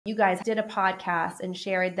You guys did a podcast and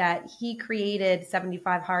shared that he created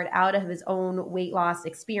 75 Hard out of his own weight loss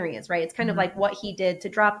experience, right? It's kind of like what he did to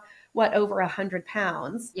drop over 100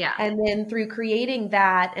 pounds. Yeah. And then through creating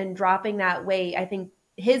that and dropping that weight, I think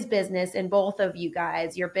his business and both of you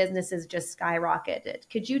guys, your businesses just skyrocketed.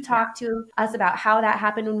 Could you talk to us about how that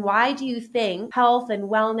happened and why do you think health and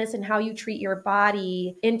wellness and how you treat your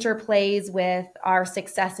body interplays with our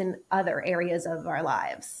success in other areas of our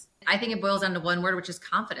lives? I think it boils down to one word, which is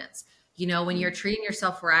confidence. You know, when you're treating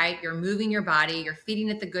yourself right, you're moving your body, you're feeding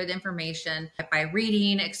it the good information by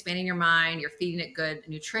reading, expanding your mind, you're feeding it good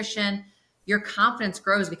nutrition. Your confidence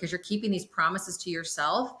grows because you're keeping these promises to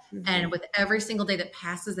yourself. And with every single day that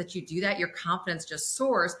passes that you do that, your confidence just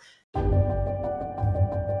soars.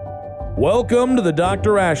 Welcome to the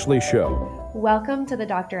Dr. Ashley Show. Welcome to the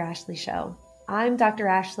Dr. Ashley Show. I'm Dr.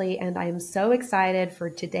 Ashley, and I am so excited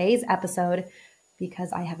for today's episode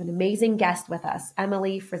because I have an amazing guest with us,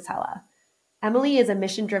 Emily Frisella. Emily is a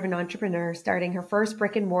mission-driven entrepreneur starting her first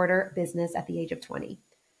brick-and-mortar business at the age of 20.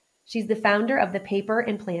 She's the founder of the Paper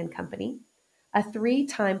and Plan Company, a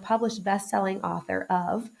 3-time published best-selling author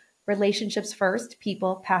of Relationships First,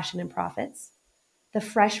 People, Passion, and Profits, The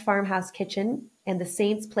Fresh Farmhouse Kitchen, and The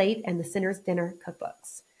Saint's Plate and The Sinner's Dinner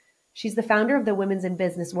cookbooks. She's the founder of the Women's in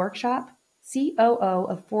Business Workshop, COO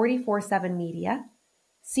of 44/7 Media,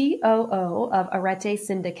 COO of Arete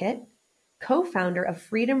Syndicate, co-founder of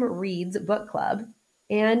Freedom Reads Book Club,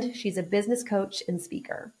 and she's a business coach and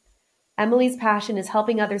speaker. Emily's passion is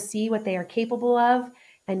helping others see what they are capable of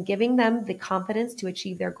and giving them the confidence to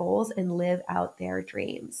achieve their goals and live out their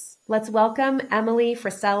dreams. Let's welcome Emily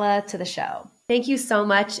Frisella to the show. Thank you so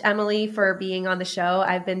much, Emily, for being on the show.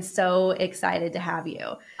 I've been so excited to have you.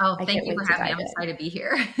 Oh, thank you for having me. I'm excited to be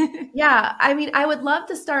here. Yeah, I mean, I would love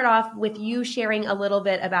to start off with you sharing a little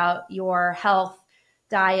bit about your health,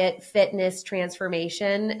 diet, fitness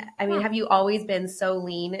transformation. I mean, have you always been so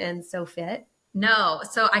lean and so fit? No.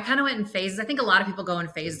 So I kind of went in phases. I think a lot of people go in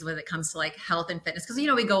phases when it comes to like health and fitness because, you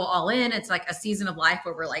know, we go all in. It's like a season of life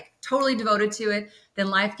where we're like totally devoted to it. Then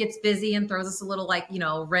life gets busy and throws us a little like, you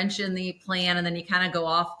know, wrench in the plan. And then you kind of go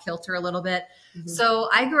off kilter a little bit. So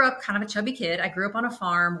I grew up kind of a chubby kid. I grew up on a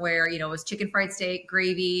farm where, you know, it was chicken fried steak,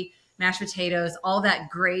 gravy, mashed potatoes, all that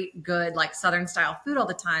great, good, like Southern style food all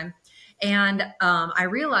the time. And I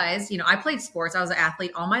realized, you know, I played sports. I was an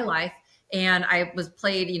athlete all my life. And I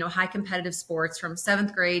played, you know, high competitive sports from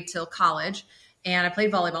 7th grade till college. And I played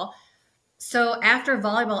volleyball. So after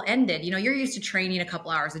volleyball ended, you know, you're used to training a couple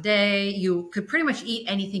hours a day. You could pretty much eat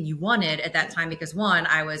anything you wanted at that time because one,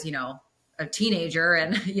 I was, you know, a teenager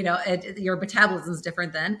and, you know, your metabolism is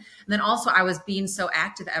different then. And then also I was being so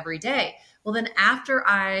active every day. Well, then after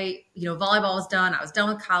volleyball was done, I was done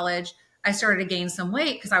with college. I started to gain some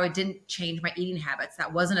weight because I didn't change my eating habits.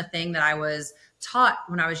 That wasn't a thing that I was taught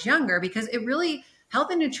when I was younger because it really, health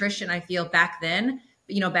and nutrition, I feel back then,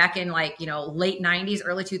 you know, back in like, you know, late 90s,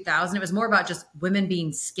 early 2000s, it was more about just women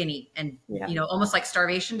being skinny and, you know, almost like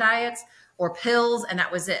starvation diets or pills. And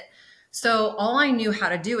that was it. So all I knew how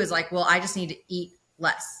to do is like, well, I just need to eat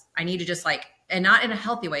less. I need to just like, and not in a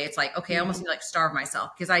healthy way. It's like, okay, I almost need to like starve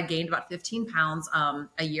myself because I gained about 15 pounds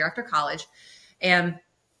a year after college. And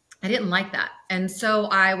I didn't like that. And so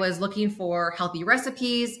I was looking for healthy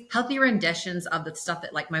recipes, healthy renditions of the stuff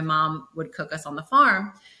that like my mom would cook us on the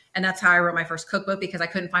farm. And that's how I wrote my first cookbook because I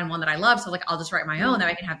couldn't find one that I loved. So like, I'll just write my own that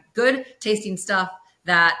I can have good tasting stuff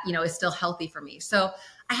that, you know, is still healthy for me. So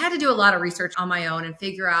I had to do a lot of research on my own and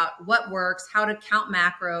figure out what works, how to count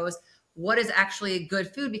macros, what is actually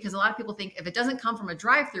good food, because a lot of people think if it doesn't come from a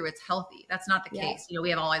drive-through, it's healthy. That's not the case. You know,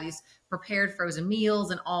 we have all of these prepared frozen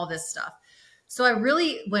meals and all this stuff. So I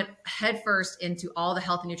really went headfirst into all the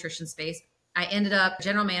health and nutrition space. I ended up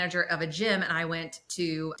general manager of a gym and I went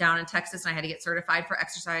to down in Texas and I had to get certified for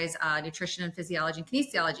exercise, nutrition and physiology and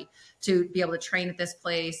kinesiology to be able to train at this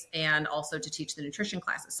place and also to teach the nutrition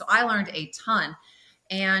classes. So I learned a ton.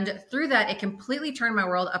 And through that, it completely turned my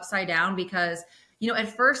world upside down because, you know, at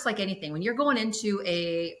first, like anything, when you're going into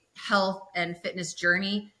a health and fitness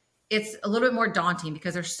journey, it's a little bit more daunting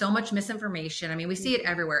because there's so much misinformation. I mean, we see it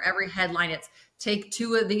everywhere. Every headline, it's take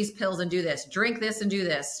 2 of these pills and do this, drink this and do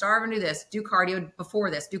this, starve and do this, do cardio before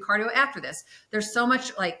this, do cardio after this. There's so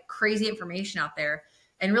much like crazy information out there.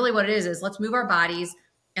 And really what it is let's move our bodies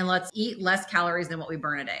and let's eat less calories than what we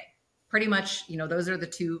burn a day. Pretty much, you know, those are the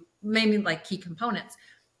 2 main like key components.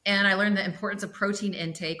 And I learned the importance of protein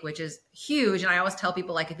intake, which is huge. And I always tell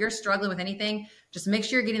people, like, if you're struggling with anything, just make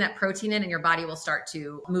sure you're getting that protein in and your body will start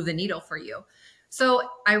to move the needle for you. So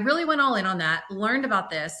I really went all in on that, learned about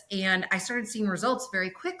this, and I started seeing results very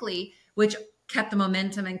quickly, which kept the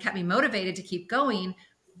momentum and kept me motivated to keep going.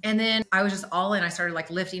 And then I was just all in. I started like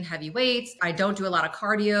lifting heavy weights. I don't do a lot of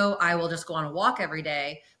cardio. I will just go on a walk every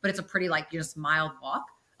day, but it's a pretty like just mild walk.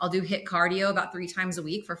 I'll do HIIT cardio about 3 times a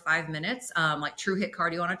week for 5 minutes, like true HIIT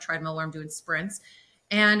cardio on a treadmill where I'm doing sprints.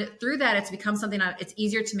 And through that, it's become something it's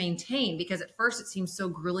easier to maintain, because at first it seems so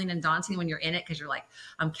grueling and daunting when you're in it, because you're like,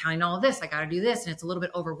 I'm counting all of this, I got to do this. And it's a little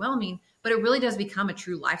bit overwhelming, but it really does become a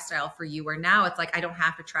true lifestyle for you, where now it's like, I don't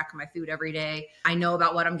have to track my food every day. I know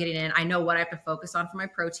about what I'm getting in. I know what I have to focus on for my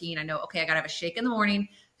protein. I know, okay, I got to have a shake in the morning,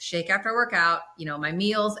 shake after I work out, my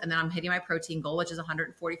meals, and then I'm hitting my protein goal, which is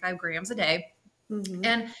 145 grams a day. Mm-hmm.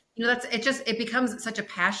 And, it becomes such a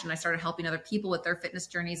passion. I started helping other people with their fitness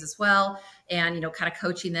journeys as well. And, kind of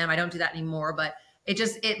coaching them. I don't do that anymore, but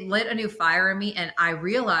it lit a new fire in me. And I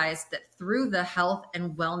realized that through the health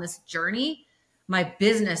and wellness journey, my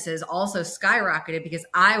business has also skyrocketed, because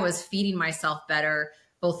I was feeding myself better,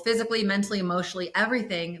 both physically, mentally, emotionally,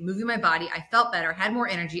 everything, moving my body. I felt better, had more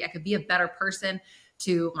energy. I could be a better person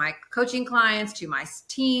to my coaching clients, to my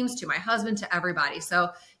teams, to my husband, to everybody. So,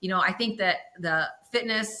 I think that the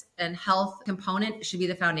fitness and health component should be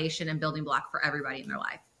the foundation and building block for everybody in their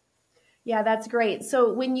life. Yeah, that's great.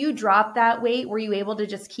 So when you dropped that weight, were you able to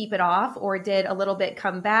just keep it off, or did a little bit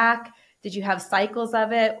come back? Did you have cycles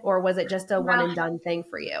of it, or was it just a one and done thing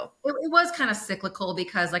for you? It was kind of cyclical,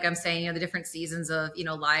 because like I'm saying, the different seasons of,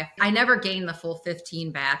 life, I never gained the full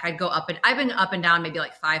 15 back. I've been up and down maybe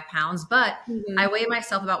like 5 pounds, but I weigh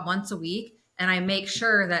myself about once a week, and I make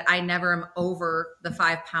sure that I never am over the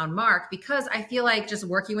 5 pound mark, because I feel like just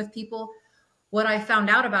working with people, what I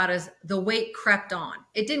found out about is the weight crept on.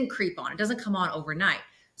 It didn't creep on. It doesn't come on overnight.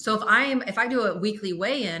 So if I do a weekly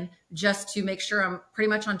weigh-in just to make sure I'm pretty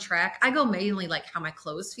much on track, I go mainly like how my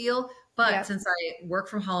clothes feel. But since I work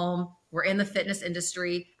from home, we're in the fitness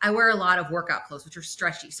industry, I wear a lot of workout clothes, which are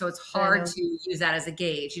stretchy. So it's hard to use that as a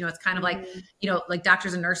gauge. It's kind of like, like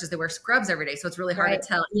doctors and nurses, they wear scrubs every day. So it's really hard to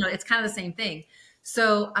tell, it's kind of the same thing.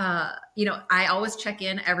 So, I always check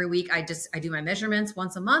in every week. I do my measurements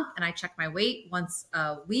once a month, and I check my weight once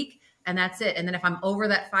a week, and that's it. And then if I'm over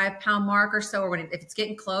that 5 pound mark or so, or if it's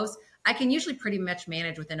getting close, I can usually pretty much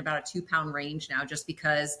manage within about a 2 pound range now, just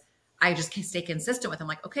because I just can stay consistent with them.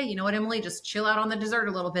 Like, okay, you know what, Emily, just chill out on the dessert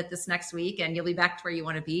a little bit this next week, and you'll be back to where you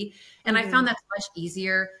want to be. And I found that's much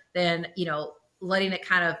easier than, letting it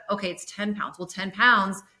kind of, okay, it's 10 pounds. Well, 10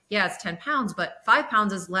 pounds, yeah, it's 10 pounds, but 5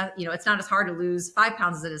 pounds is less, it's not as hard to lose 5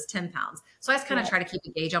 pounds as it is 10 pounds. So I just kind of try to keep a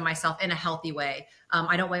gauge on myself in a healthy way.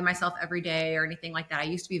 I don't weigh myself every day or anything like that. I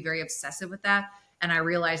used to be very obsessive with that. And I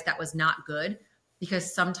realized that was not good,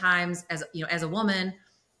 because sometimes as a woman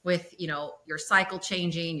with, your cycle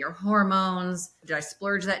changing, your hormones, did I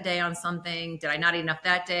splurge that day on something? Did I not eat enough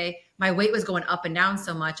that day? My weight was going up and down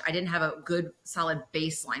so much. I didn't have a good solid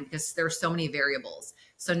baseline, because there were so many variables.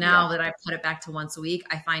 So now that I put it back to once a week,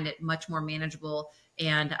 I find it much more manageable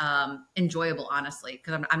and enjoyable, honestly,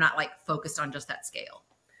 because I'm not like focused on just that scale.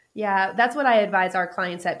 Yeah, that's what I advise our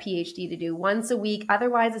clients at PhD to do once a week.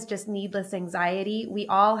 Otherwise, it's just needless anxiety. We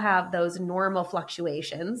all have those normal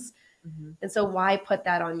fluctuations. Mm-hmm. And so why put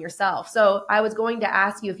that on yourself? So I was going to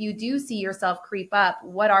ask you, if you do see yourself creep up,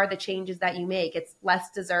 what are the changes that you make? It's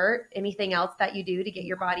less dessert. Anything else that you do to get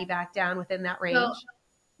your body back down within that range?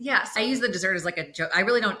 Yes, I use the dessert as like a joke. I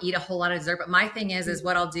really don't eat a whole lot of dessert, but my thing is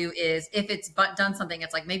what I'll do is, if it's done something,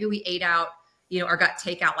 it's like maybe we ate out, or got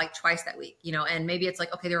takeout like twice that week, and maybe it's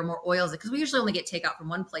like, okay, there were more oils, because we usually only get takeout from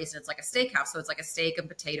one place, and it's like a steakhouse. So it's like a steak, and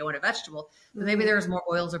potato, and a vegetable, but maybe there was more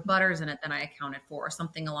oils or butters in it than I accounted for, or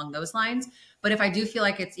something along those lines. But if I do feel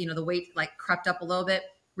like it's, the weight like crept up a little bit,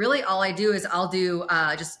 really all I do is I'll do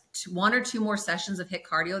just 1 or 2 more sessions of HIIT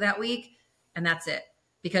cardio that week. And that's it.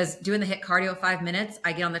 Because doing the HIIT cardio 5 minutes,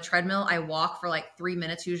 I get on the treadmill, I walk for like 3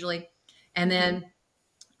 minutes usually. And then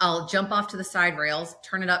I'll jump off to the side rails,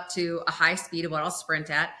 turn it up to a high speed of what I'll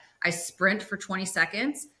sprint at. I sprint for 20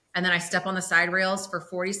 seconds, and then I step on the side rails for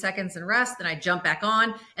 40 seconds and rest. Then I jump back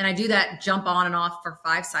on, and I do that jump on and off for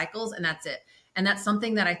 5 cycles, and that's it. And that's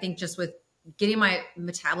something that I think, just with getting my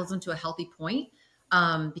metabolism to a healthy point,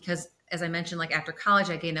 because as I mentioned, like after college,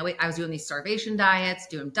 I gained that weight. I was doing these starvation diets,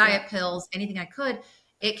 doing diet pills, anything I could.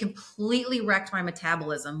 It completely wrecked my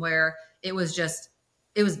metabolism, where it was dead.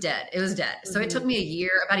 It was dead. So it took me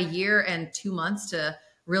about a year and 2 months to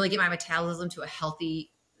really get my metabolism to a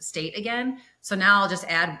healthy state again. So now I'll just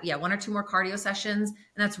add 1 or 2 more cardio sessions,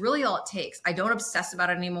 and that's really all it takes. I don't obsess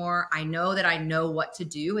about it anymore. I know that I know what to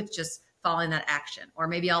do. It's just following that action. Or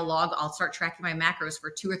maybe I'll start tracking my macros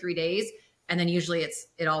for 2 or 3 days, and then usually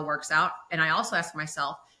it all works out. And I also ask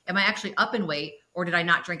myself, am I actually up in weight, or did I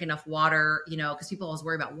not drink enough water? Because people always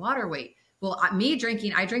worry about water weight. Well, me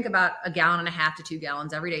drinking, I drink about 1.5 gallons to 2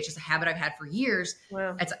 gallons every day. It's just a habit I've had for years.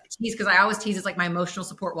 Wow. It's tease because I always tease it's like my emotional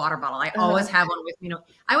support water bottle. I always have one with me.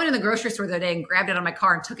 I went in the grocery store the other day and grabbed it on my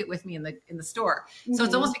car and took it with me in the store. So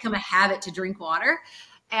it's almost become a habit to drink water.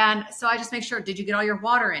 And so I just make sure, did you get all your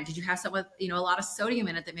water in? Did you have some with, a lot of sodium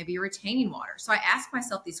in it that maybe you're retaining water? So I ask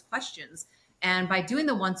myself these questions. And by doing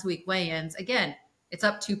the once a week weigh-ins, again, it's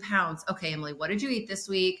up 2 pounds. Okay, Emily, what did you eat this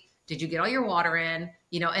week? Did you get all your water in?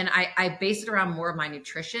 And I base it around more of my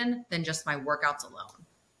nutrition than just my workouts alone.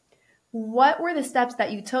 What were the steps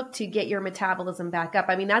that you took to get your metabolism back up?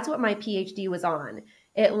 I mean, that's what my PhD was on.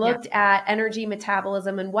 It looked at energy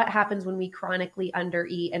metabolism and what happens when we chronically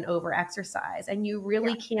undereat and overexercise. And you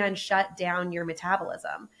really can shut down your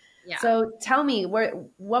metabolism. Yeah. So tell me,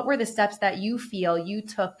 what were the steps that you feel you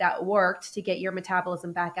took that worked to get your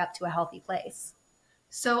metabolism back up to a healthy place?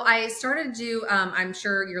 So I started to do, I'm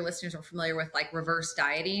sure your listeners are familiar with like reverse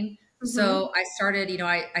dieting. So I started,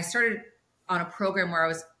 I started on a program where I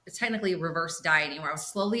was technically reverse dieting, where I was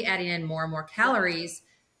slowly adding in more and more calories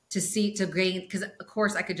to gain, because of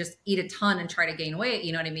course I could just eat a ton and try to gain weight,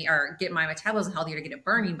 you know what I mean? Or get my metabolism healthier to get it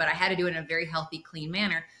burning, but I had to do it in a very healthy, clean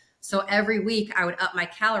manner. So every week I would up my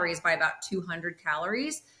calories by about 200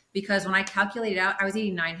 calories because when I calculated out, I was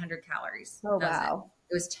eating 900 calories. Oh, wow.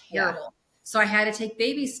 It was terrible. Yeah. So I had to take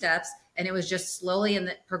baby steps and it was just slowly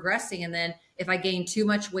and progressing. And then if I gained too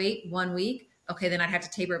much weight 1 week, okay, then I'd have to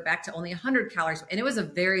taper it back to only 100 calories. And it was a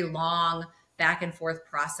very long back and forth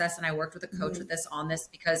process. And I worked with a coach on this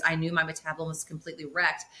because I knew my metabolism was completely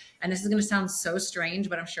wrecked. And this is going to sound so strange,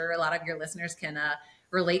 but I'm sure a lot of your listeners can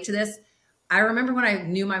relate to this. I remember when I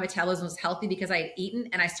knew my metabolism was healthy because I had eaten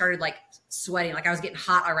and I started like sweating, like I was getting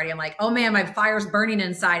hot already. I'm like, oh man, my fire's burning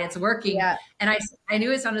inside. It's working. Yeah. And I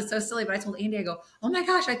knew it sounded so silly, but I told Andy, I go, oh my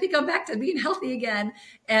gosh, I think I'm back to being healthy again.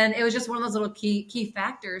 And it was just one of those little key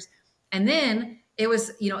factors. And then it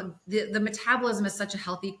was, the metabolism is such a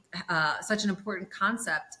healthy, such an important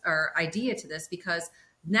concept or idea to this because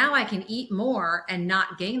now I can eat more and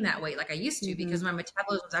not gain that weight like I used to because my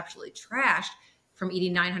metabolism was absolutely trashed from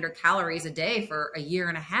eating 900 calories a day for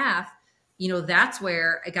 1.5 years. That's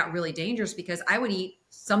where it got really dangerous because I would eat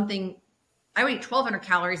 1,200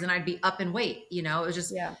 calories and I'd be up in weight, it was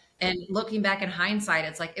just, and looking back in hindsight,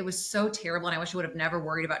 it's like, it was so terrible. And I wish I would have never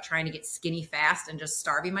worried about trying to get skinny fast and just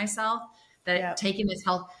starving myself that taking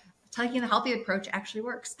the healthy approach actually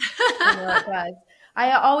works. I know it does.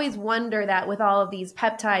 I always wonder that with all of these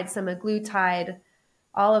peptides, semaglutide,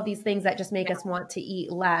 all of these things that just make us want to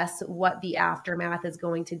eat less, what the aftermath is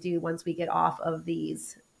going to do once we get off of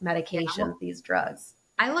these medications, these drugs.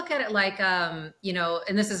 I look at it like, and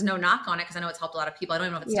this is no knock on it because I know it's helped a lot of people. I don't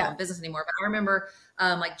even know if it's still in business anymore, but I remember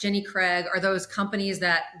like Jenny Craig or those companies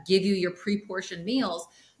that give you your pre-portioned meals.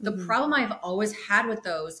 The problem I've always had with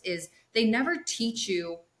those is they never teach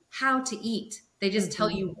you how to eat. They just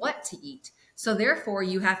tell you what to eat. So therefore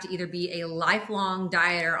you have to either be a lifelong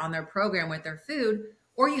dieter on their program with their food,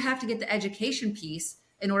 or you have to get the education piece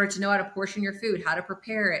in order to know how to portion your food, how to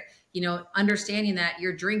prepare it, understanding that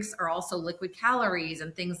your drinks are also liquid calories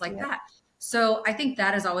and things like that. So I think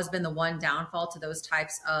that has always been the one downfall to those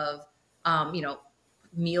types of,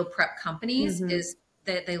 meal prep companies is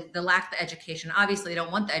that they lack the education. Obviously they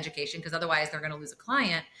don't want the education because otherwise they're going to lose a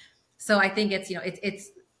client. So I think it's, it's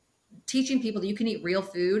teaching people that you can eat real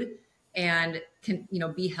food and can,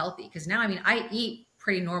 be healthy. Because now, I eat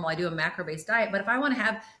pretty normal. I do a macro-based diet, but if I want to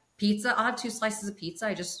have pizza, I'll have 2 slices of pizza.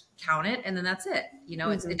 I just count it and then that's it.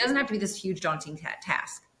 It doesn't have to be this huge daunting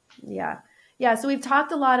task. Yeah. Yeah. So we've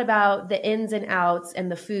talked a lot about the ins and outs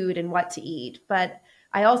and the food and what to eat, but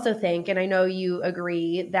I also think, and I know you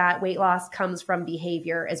agree, that weight loss comes from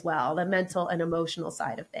behavior as well, the mental and emotional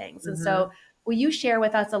side of things. And so will you share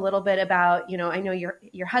with us a little bit about, I know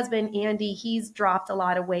your husband, Andy, he's dropped a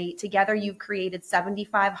lot of weight. Together, you've created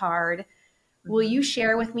 75 Hard. Will you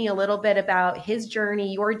share with me a little bit about his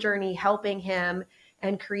journey, your journey, helping him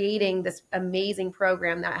and creating this amazing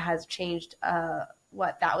program that has changed,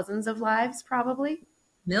 thousands of lives probably?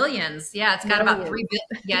 Millions. Yeah. It's got about 3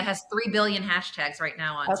 billion. Yeah. It has 3 billion hashtags right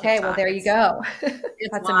now on TikTok. Well, there you go.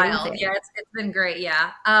 It's wild. Amazing. Yeah. It's been great.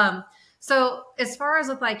 Yeah. So as far as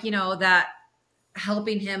with that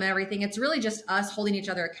helping him and everything, it's really just us holding each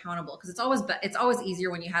other accountable. Cause it's always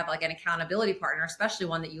easier when you have like an accountability partner, especially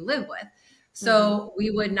one that you live with. So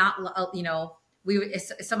we would not,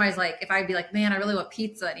 if somebody's like, if I'd be like, man, I really want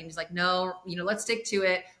pizza. And he's like, no, let's stick to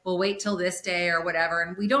it. We'll wait till this day or whatever.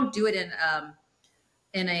 And we don't do it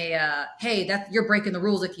in a, hey, you're breaking the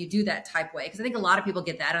rules if you do that type way. Cause I think a lot of people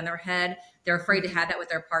get that in their head. They're afraid to have that with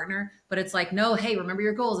their partner, but it's like, no, hey, remember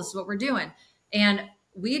your goals. This is what we're doing. And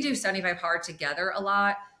we do 75 Hard together a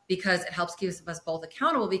lot because it helps keep us both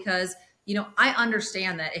accountable. Because, you know, I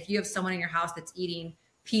understand that if you have someone in your house that's eating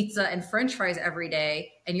pizza and French fries every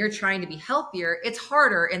day and you're trying to be healthier, it's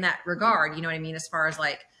harder in that regard. You know what I mean? As far as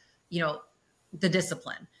like, you know, the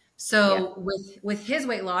discipline. So with his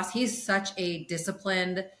weight loss, he's such a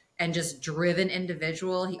disciplined and just driven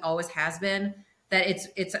individual. He always has been. That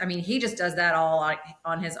I mean, he just does that all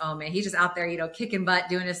on his own, man. He's just out there, you know, kicking butt,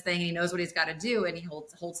 doing his thing. And he knows what he's got to do, and he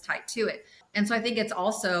holds tight to it. And so I think it's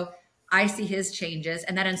also, I see his changes,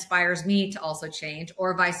 and that inspires me to also change,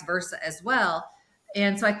 or vice versa as well.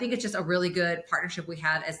 And so I think it's just a really good partnership we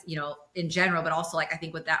have, as, you know, in general, but also like, I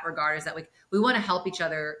think with that regard is that we want to help each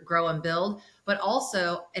other grow and build, but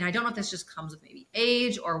also, and I don't know if this just comes with maybe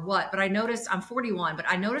age or what, but I noticed, I'm 41, but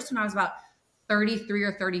I noticed when I was about 33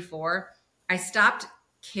 or 34, I stopped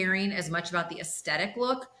caring as much about the aesthetic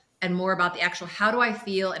look and more about the actual, how do I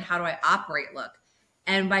feel and how do I operate look?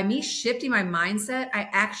 And by me shifting my mindset, I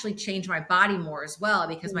actually changed my body more as well,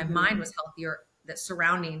 because my mind was healthier, that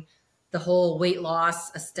surrounding the whole weight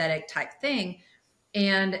loss aesthetic type thing.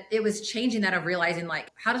 And it was changing that, of realizing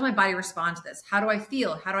like, how does my body respond to this? How do I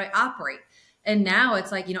feel? How do I operate? And now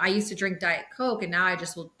it's like, you know, I used to drink Diet Coke, and now I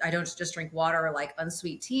don't just drink water or like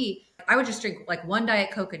unsweet tea. I would just drink like one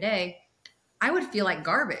Diet Coke a day. I would feel like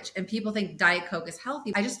garbage, and people think Diet Coke is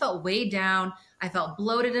healthy. I just felt weighed down. I felt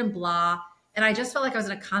bloated and blah. And I just felt like I was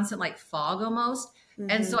in a constant like fog almost.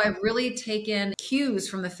 And so I've really taken cues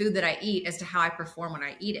from the food that I eat as to how I perform when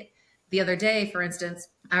I eat it. The other day, for instance,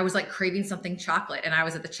 I was like craving something chocolate, and I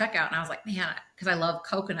was at the checkout, and I was like, man, because I love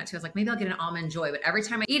coconut too. I was like, maybe I'll get an Almond Joy. But every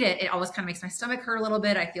time I eat it, it always kind of makes my stomach hurt a little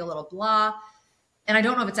bit. I feel a little blah. And I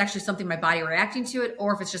don't know if it's actually something my body reacting to it,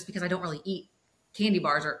 or if it's just because I don't really eat candy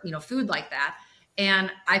bars or, you know, food like that.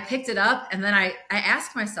 And I picked it up, and then I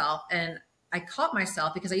asked myself, and I caught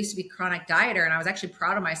myself, because I used to be a chronic dieter, and I was actually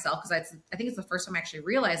proud of myself, because I think it's the first time I actually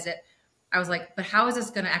realized it. I was like, but how is this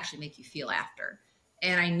going to actually make you feel after?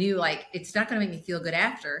 And I knew like, it's not going to make me feel good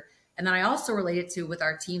after. And then I also related to with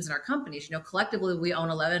our teams and our companies, you know, collectively we own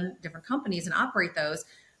 11 different companies and operate those.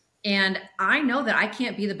 And I know that I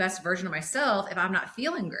can't be the best version of myself if I'm not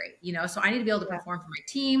feeling great, you know, so I need to be able to perform for my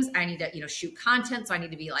teams. I need to, you know, shoot content. So I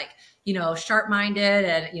need to be like, you know, sharp-minded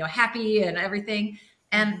and, you know, happy and everything.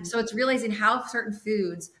 And so it's realizing how certain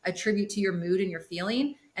foods attribute to your mood and your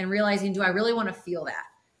feeling, and realizing, do I really want to feel that?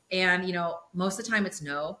 And, you know, most of the time it's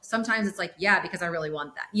no. Sometimes it's like, yeah, because I really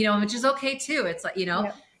want that, you know, which is okay too. It's like, you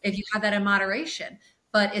know, if you have that in moderation,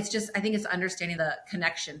 but it's just, I think it's understanding the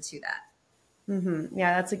connection to that.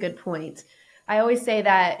 Yeah, that's a good point. I always say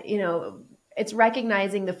that, you know, it's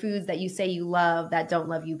recognizing the foods that you say you love that don't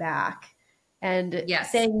love you back. And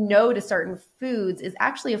saying no to certain foods is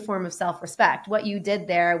actually a form of self-respect. What you did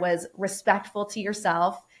there was respectful to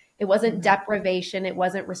yourself. It wasn't deprivation. It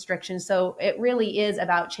wasn't restriction. So it really is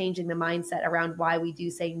about changing the mindset around why we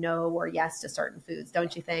do say no or yes to certain foods,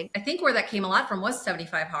 don't you think? I think where that came a lot from was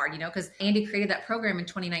 75 Hard, you know, because Andy created that program in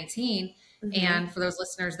 2019. And for those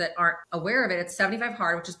listeners that aren't aware of it, it's 75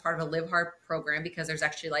 Hard, which is part of a Live Hard program, because there's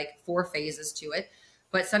actually like 4 phases to it.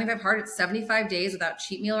 But 75 Hard, it's 75 days without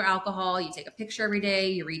cheat meal or alcohol. You take a picture every day,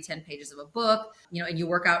 you read 10 pages of a book, you know, and you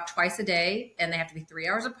work out twice a day, and they have to be 3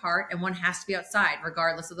 hours apart, and one has to be outside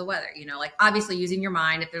regardless of the weather. You know, like obviously using your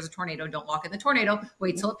mind, if there's a tornado, don't walk in the tornado,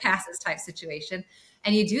 wait till it passes type situation.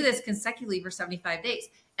 And you do this consecutively for 75 days.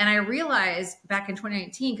 And I realized back in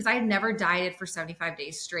 2019, because I had never dieted for 75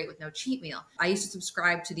 days straight with no cheat meal. I used to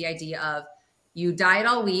subscribe to the idea of, you diet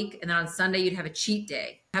all week, and then on Sunday you'd have a cheat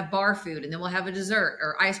day, have bar food, and then we'll have a dessert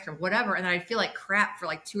or ice cream, whatever. And then I'd feel like crap for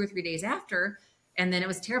like 2 or 3 days after. And then it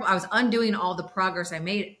was terrible. I was undoing all the progress I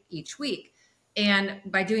made each week. And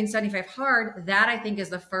by doing 75 Hard, that I think is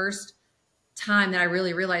the first time that I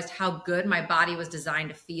really realized how good my body was designed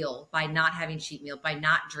to feel by not having cheat meal, by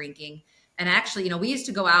not drinking. And actually, you know, we used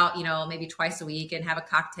to go out, you know, maybe twice a week and have a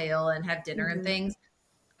cocktail and have dinner and things.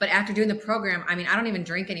 But after doing the program, I mean, I don't even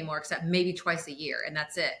drink anymore except maybe twice a year, and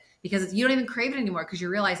that's it. Because you don't even crave it anymore, because you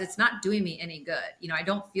realize it's not doing me any good. You know, I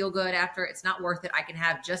don't feel good after. It's not worth it. I can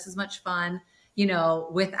have just as much fun, you know,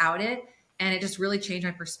 without it. And it just really changed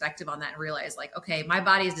my perspective on that, and realized like, okay, my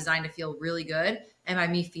body is designed to feel really good. And by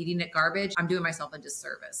me feeding it garbage, I'm doing myself a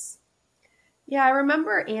disservice. Yeah, I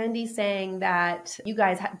remember Andy saying that you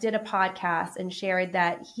guys did a podcast and shared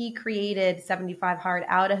that he created 75 Hard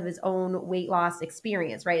out of his own weight loss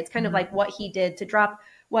experience, right? It's kind of like what he did to drop,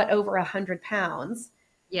 over 100 pounds.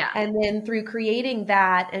 Yeah. And then through creating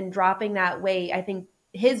that and dropping that weight, I think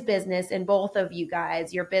his business and both of you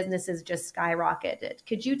guys, your businesses just skyrocketed.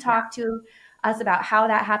 Could you talk to us about how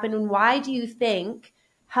that happened, and why do you think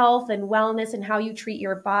health and wellness and how you treat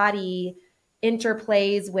your body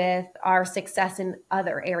interplays with our success in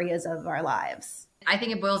other areas of our lives? I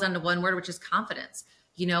think it boils down to one word, which is confidence.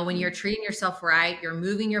 When you're treating yourself right, you're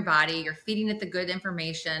moving your body, you're feeding it the good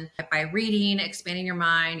information by reading, expanding your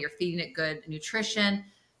mind, you're feeding it good nutrition.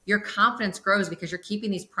 Your confidence grows because you're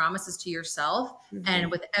keeping these promises to yourself. Mm-hmm.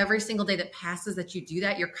 And with every single day that passes that you do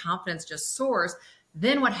that, your confidence just soars.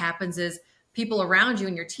 Then what happens is people around you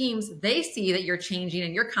and your teams, they see that you're changing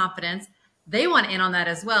and your confidence, they want in on that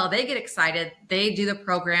as well. They get excited. They do the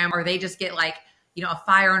program, or they just get like, a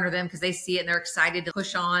fire under them because they see it and they're excited to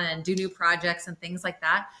push on and do new projects and things like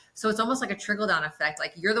that. So it's almost like a trickle down effect.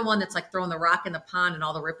 Like you're the one that's like throwing the rock in the pond and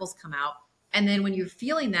all the ripples come out. And then when you're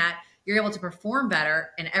feeling that, you're able to perform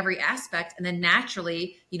better in every aspect. And then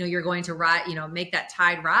naturally, you're going to make that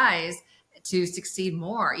tide rise to succeed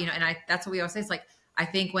more, and that's what we always say. It's like, I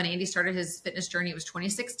think when Andy started his fitness journey, it was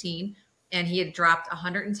 2016 and he had dropped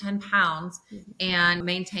 110 pounds and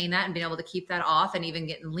maintained that and been able to keep that off and even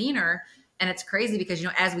getting leaner. And it's crazy because,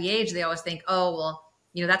 as we age, they always think, oh, well,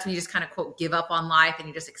 that's when you just kind of quote, give up on life and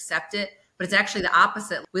you just accept it. But it's actually the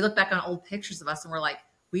opposite. We look back on old pictures of us and we're like,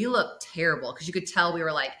 we look terrible because you could tell we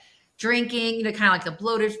were like drinking, kind of like the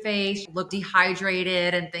bloated face, look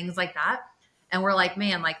dehydrated and things like that. And we're like,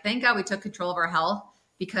 man, like, thank God we took control of our health,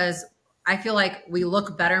 because I feel like we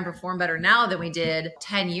look better and perform better now than we did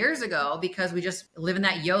 10 years ago because we just live in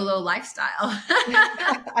that YOLO lifestyle.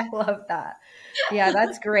 I love that. Yeah,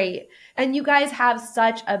 that's great. And you guys have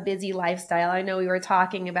such a busy lifestyle. I know we were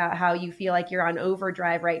talking about how you feel like you're on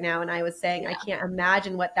overdrive right now. And I was saying, I can't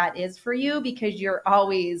imagine what that is for you because you're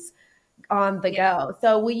always on the go.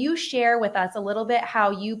 So will you share with us a little bit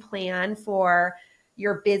how you plan for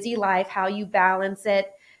your busy life, how you balance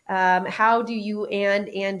it? How do you and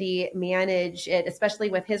Andy manage it, especially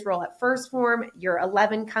with his role at First Form, your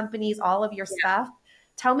 11 companies, all of your stuff?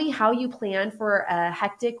 Tell me how you plan for a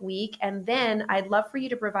hectic week. And then I'd love for you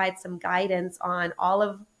to provide some guidance on all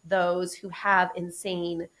of those who have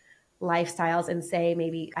insane lifestyles and say,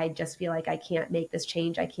 maybe I just feel like I can't make this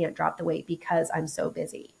change. I can't drop the weight because I'm so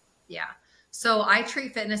busy. Yeah. So I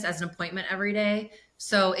treat fitness as an appointment every day.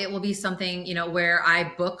 So it will be something, where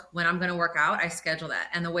I book when I'm going to work out, I schedule that.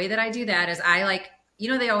 And the way that I do that is I like,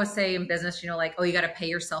 they always say in business, like, oh, you got to pay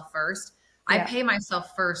yourself first. I pay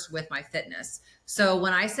myself first with my fitness. So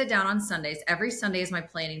when I sit down on Sundays, every Sunday is my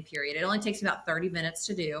planning period. It only takes me about 30 minutes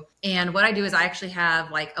to do. And what I do is I actually have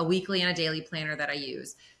like a weekly and a daily planner that I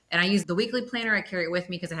use. And I use the weekly planner. I carry it with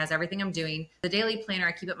me because it has everything I'm doing. The daily planner,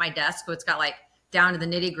 I keep at my desk. So it's got like down to the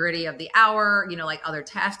nitty gritty of the hour, like other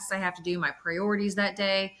tasks I have to do, my priorities that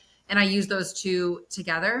day. And I use those two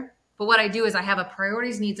together. But what I do is I have a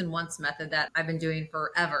priorities, needs, and wants method that I've been doing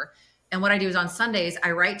forever. And what I do is on Sundays,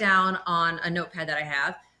 I write down on a notepad that I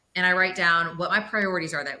have, and I write down what my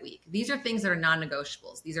priorities are that week. These are things that are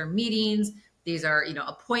non-negotiables. These are meetings. These are,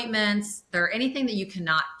 appointments. They're anything that you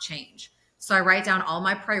cannot change. So I write down all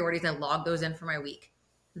my priorities. I log those in for my week.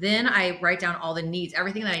 Then I write down all the needs,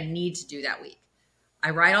 everything that I need to do that week. I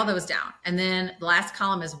write all those down. And then the last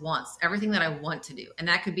column is wants, everything that I want to do. And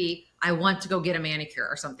that could be, I want to go get a manicure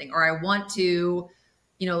or something, or I want to,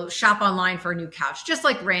 shop online for a new couch, just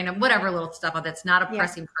like random, whatever little stuff that's not a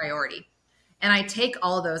pressing priority. And I take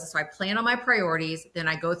all of those. So I plan on my priorities. Then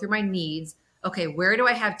I go through my needs. Okay, where do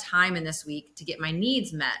I have time in this week to get my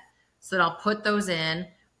needs met? So that I'll put those in.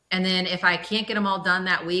 And then if I can't get them all done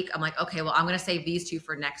that week, I'm like, okay, well, I'm going to save these two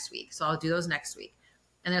for next week. So I'll do those next week.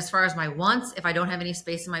 And as far as my wants, if I don't have any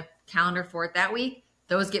space in my calendar for it that week,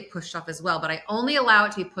 those get pushed off as well. But I only allow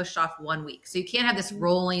it to be pushed off 1 week. So you can't have this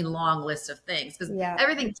rolling long list of things because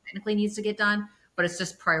everything technically needs to get done, but it's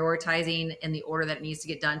just prioritizing in the order that it needs to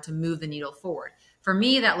get done to move the needle forward. For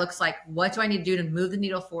me, that looks like, what do I need to do to move the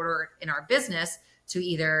needle forward in our business to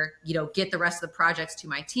either, get the rest of the projects to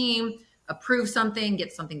my team, approve something,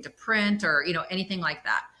 get something to print, or, anything like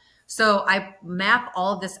that. So I map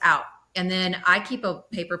all of this out. And then I keep a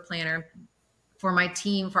paper planner for my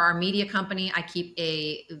team. For our media company, I keep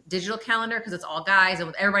a digital calendar because it's all guys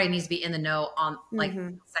and everybody needs to be in the know on like the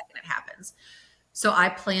second it happens. So I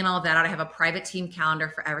plan all of that out. I have a private team calendar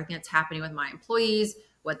for everything that's happening with my employees,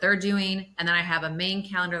 what they're doing. And then I have a main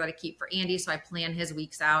calendar that I keep for Andy. So I plan his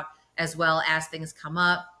weeks out as well as things come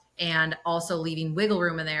up, and also leaving wiggle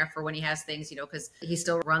room in there for when he has things, because he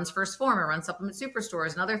still runs First Form or runs Supplement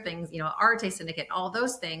Superstores and other things, Arte Syndicate, all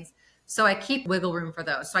those things. So I keep wiggle room for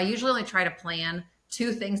those. So I usually only try to plan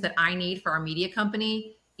 2 things that I need for our media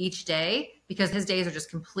company each day because his days are just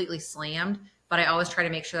completely slammed. But I always try to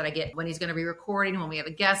make sure that I get when he's going to be recording, when we have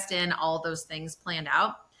a guest in, all those things planned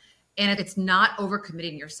out. And it's not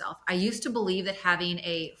overcommitting yourself. I used to believe that having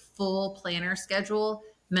a full planner schedule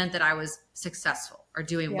meant that I was successful or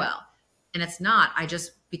doing well. And it's not. I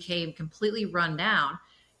just became completely run down.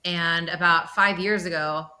 And about 5 years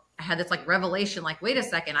ago, I had this like revelation, like, wait a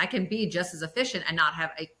second, I can be just as efficient and not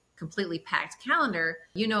have a completely packed calendar.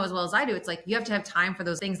 You know, as well as I do, it's like you have to have time for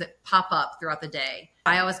those things that pop up throughout the day.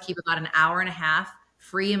 I always keep about an hour and a half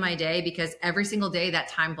free in my day because every single day that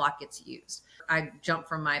time block gets used. I jump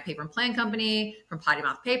from my paper and plan company, from Potty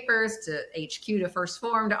Mouth Papers to HQ to First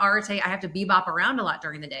Form to Arate. I have to bebop around a lot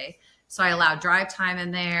during the day. So I allow drive time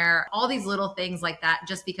in there, all these little things like that,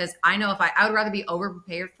 just because I know if I would rather be over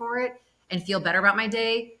prepared for it and feel better about my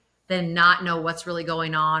day than not know what's really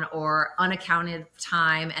going on or unaccounted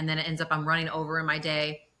time. And then it ends up I'm running over in my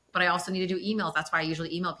day. But I also need to do emails. That's why I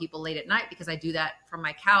usually email people late at night, because I do that from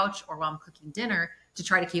my couch or while I'm cooking dinner to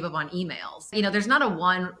try to keep up on emails. You know, there's not a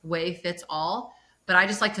one way fits all, but I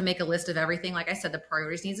just like to make a list of everything. Like I said, the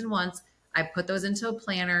priorities, needs, and wants. I put those into a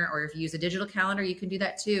planner, or if you use a digital calendar, you can do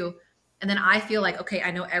that too. And then I feel like, okay,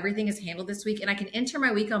 I know everything is handled this week, and I can enter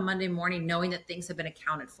my week on Monday morning knowing that things have been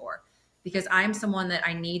accounted for, because I'm someone that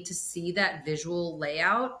I need to see that visual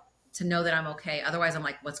layout to know that I'm okay. Otherwise I'm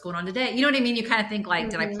like, what's going on today? You know what I mean? You kind of think like,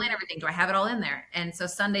 did I plan everything? Do I have it all in there? And so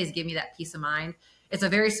Sundays give me that peace of mind. It's a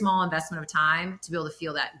very small investment of time to be able to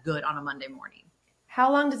feel that good on a Monday morning. How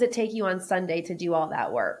long does it take you on Sunday to do all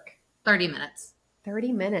that work? 30 minutes.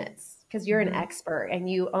 30 minutes. Because you're an expert and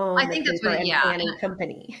you own I think that's what, planning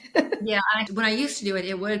company. Yeah. When I used to do it,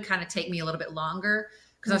 it would kind of take me a little bit longer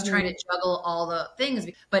because I was trying to juggle all the things.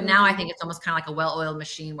 But now I think it's almost kind of like a well-oiled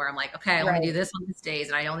machine where I'm like, okay, I only do this on these days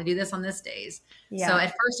and I only do this on this days. Yeah. So at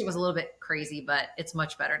first it was a little bit crazy, but it's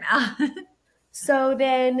much better now. So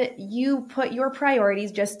then you put your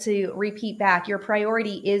priorities, just to repeat back, your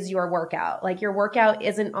priority is your workout. Like your workout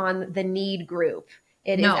isn't on the need group.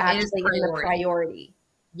 It is actually in the priority.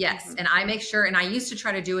 Yes. And I make sure, and I used to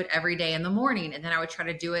try to do it every day in the morning, and then I would try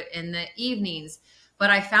to do it in the evenings. But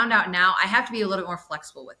I found out now I have to be a little bit more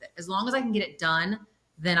flexible with it. As long as I can get it done,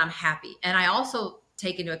 then I'm happy. And I also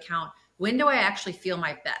take into account, when do I actually feel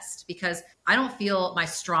my best? Because I don't feel my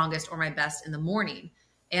strongest or my best in the morning.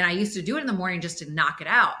 And I used to do it in the morning just to knock it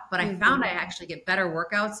out. But I found I actually get better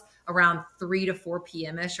workouts around 3 to 4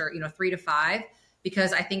 p.m.-ish, or 3 to 5,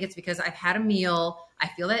 because I think it's because I've had a meal. I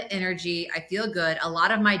feel that energy. I feel good. A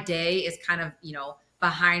lot of my day is kind of,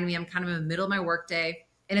 behind me. I'm kind of in the middle of my work day.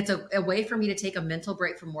 And it's a way for me to take a mental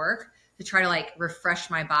break from work to try to like refresh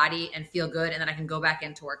my body and feel good. And then I can go back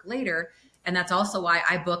into work later. And that's also why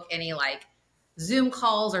I book any like Zoom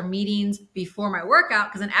calls or meetings before my workout,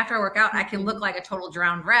 because then after I work out, I can look like a total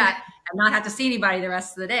drowned rat and not have to see anybody the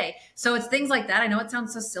rest of the day. So it's things like that. I know it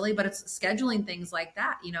sounds so silly, but it's scheduling things like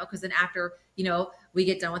that, because then after, we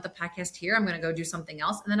get done with the podcast here, I'm going to go do something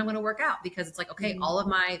else. And then I'm going to work out, because it's like, okay, all of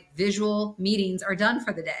my visual meetings are done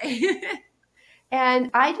for the day. And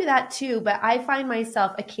I do that too, but I find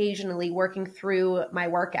myself occasionally working through my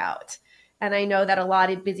workout. And I know that a lot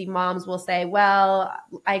of busy moms will say, well,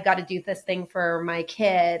 I got to do this thing for my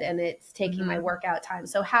kid and it's taking my workout time.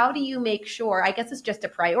 So how do you make sure, I guess it's just a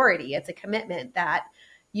priority, it's a commitment that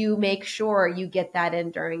you make sure you get that in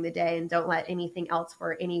during the day and don't let anything else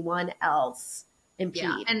or anyone else impede.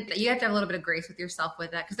 Yeah. And you have to have a little bit of grace with yourself with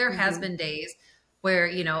that, because there has been days where,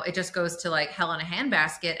 it just goes to like hell in a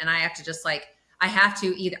handbasket, and I have to just like,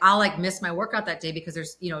 I'll like miss my workout that day because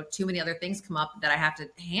there's, too many other things come up that I have to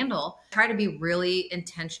handle. I try to be really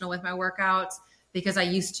intentional with my workouts, because I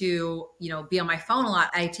used to, be on my phone a lot.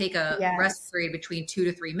 I take a rest period between 2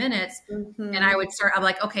 to 3 minutes, and I'm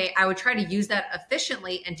like, okay, I would try to use that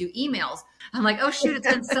efficiently and do emails. I'm like, oh shoot, it's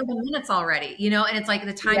been 7 minutes already, and it's like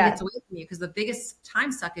the time gets away from you, because the biggest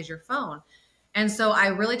time suck is your phone. And so I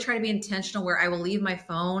really try to be intentional where I will leave my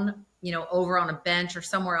phone, over on a bench or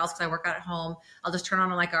somewhere else, because I work out at home. I'll just turn on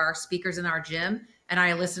like our speakers in our gym, and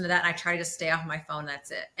I listen to that, and I try to just stay off my phone. That's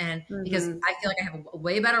it. And because I feel like I have a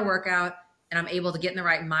way better workout, and I'm able to get in the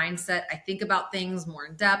right mindset. I think about things more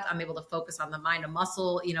in depth. I'm able to focus on the mind and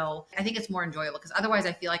muscle. I think it's more enjoyable, because otherwise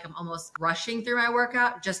I feel like I'm almost rushing through my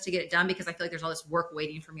workout just to get it done, because I feel like there's all this work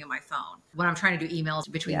waiting for me on my phone when I'm trying to do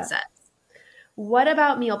emails between sets. What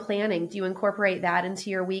about meal planning? Do you incorporate that into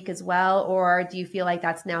your week as well? Or do you feel like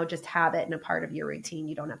that's now just habit and a part of your routine?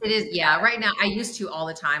 You don't have to. It is. Yeah. Right now I used to all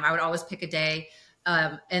the time. I would always pick a day.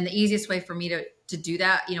 And the easiest way for me to do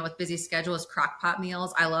that, with busy schedule, is crock pot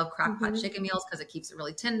meals. I love crock pot chicken meals because it keeps it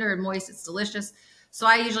really tender and moist. It's delicious. So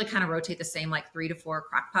I usually kind of rotate the same, like 3 to 4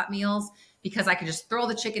 crock pot meals, because I can just throw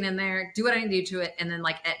the chicken in there, do what I need to do to it. And then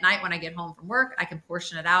like at night when I get home from work, I can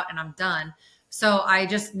portion it out and I'm done. So I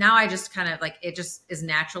just kind of like, it just is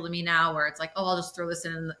natural to me now, where it's like, oh, I'll just throw this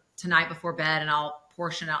in tonight before bed and I'll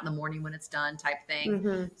portion it out in the morning when it's done, type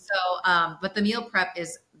thing. So, but the meal prep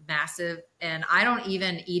is massive. And I don't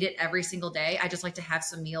even eat it every single day. I just like to have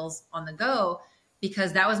some meals on the go,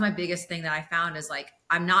 because that was my biggest thing that I found is like,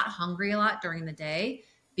 I'm not hungry a lot during the day,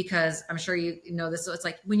 because I'm sure you know this. So it's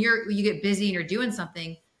like when you get busy and you're doing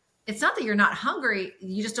something, it's not that you're not hungry.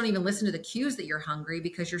 You just don't even listen to the cues that you're hungry,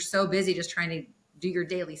 because you're so busy just trying to do your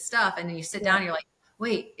daily stuff. And then you sit down and you're like,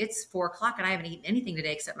 wait, it's 4 o'clock and I haven't eaten anything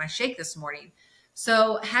today except my shake this morning.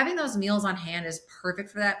 So having those meals on hand is perfect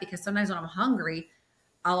for that, because sometimes when I'm hungry,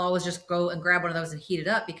 I'll always just go and grab one of those and heat it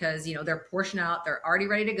up, because, you know, they're portioned out, they're already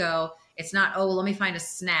ready to go. It's not, oh, well, let me find a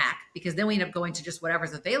snack, because then we end up going to just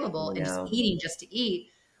whatever's available and just eating just to eat.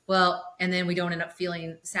 Well, and then we don't end up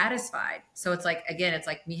feeling satisfied. So it's like, again, it's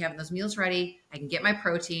like me having those meals ready. I can get my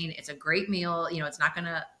protein. It's a great meal. You know, it's not going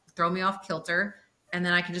to throw me off kilter. And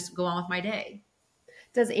then I can just go on with my day.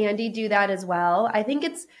 Does Andy do that as well? I think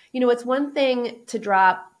it's, you know, it's one thing to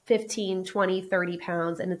drop 15, 20, 30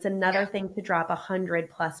 pounds, and it's another thing to drop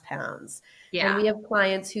 100+ pounds. Yeah. And we have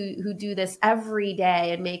clients who do this every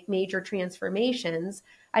day and make major transformations.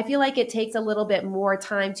 I feel like it takes a little bit more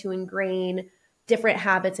time to ingrain different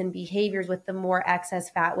habits and behaviors with the more excess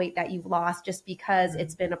fat weight that you've lost, just because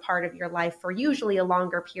it's been a part of your life for usually a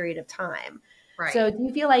longer period of time. Right. So do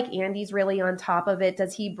you feel like Andy's really on top of it?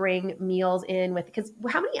 Does he bring meals in with, because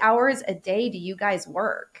how many hours a day do you guys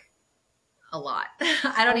work? A lot.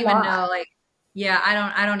 I don't even know. Like, yeah,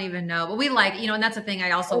 I don't even know. But we like, you know, and that's the thing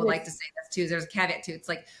I also would like to say this too. There's a caveat too. It's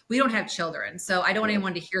like, we don't have children. So I don't want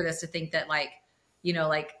anyone to hear this to think that like, you know,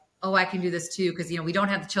 like, oh, I can do this too. Cause you know, we don't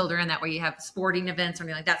have the children that way. You have sporting events or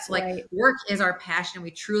anything like that. So like work is our passion.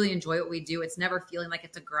 We truly enjoy what we do. It's never feeling like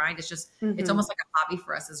it's a grind. It's just, it's almost like a hobby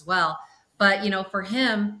for us as well. But, you know, for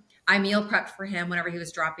him, I meal prepped for him whenever he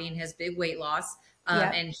was dropping his big weight loss.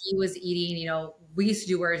 And he was eating, you know, we used to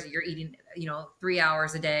do whereas you're eating, you know, 3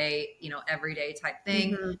 hours a day, you know, every day type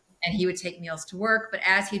thing. And he would take meals to work. But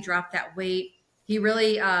as he dropped that weight, he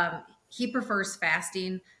really, he prefers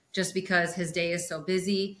fasting just because his day is so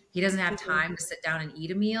busy. He doesn't have time to sit down and eat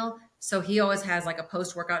a meal. So he always has like a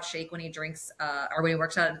post-workout shake when he drinks, or when he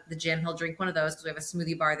works out at the gym, he'll drink one of those because we have a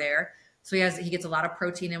smoothie bar there. So he gets a lot of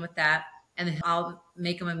protein in with that. And then I'll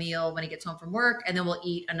make him a meal when he gets home from work. And then we'll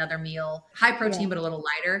eat another meal, high protein, but a little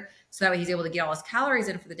lighter. So that way he's able to get all his calories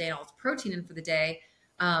in for the day and all his protein in for the day.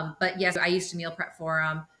 But yes, I used to meal prep for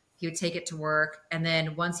him. He would take it to work. And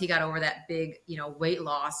then once he got over that big, you know, weight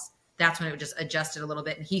loss, that's when it would just adjusted a little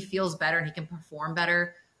bit and he feels better and he can perform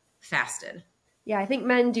better fasted. Yeah, I think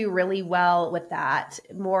men do really well with that.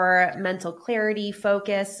 More mental clarity,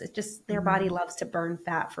 focus. It's just their body loves to burn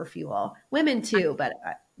fat for fuel. Women too, but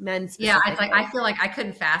men specifically. Yeah, it's like I feel like I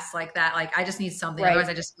couldn't fast like that. Like I just need something. Otherwise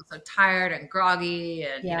I just feel so tired and groggy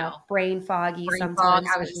and you know, brain foggy sometimes.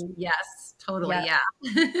 I was just, yes, totally.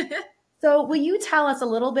 Yeah. So will you tell us a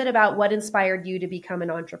little bit about what inspired you to become an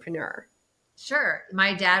entrepreneur? Sure.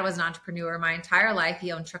 My dad was an entrepreneur my entire life.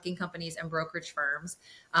 He owned trucking companies and brokerage firms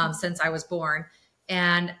since I was born.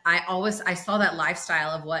 And I saw that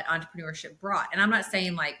lifestyle of what entrepreneurship brought. And I'm not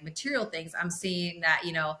saying like material things. I'm seeing that,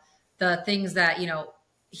 you know, the things that, you know,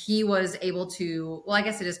 he was able to, well, I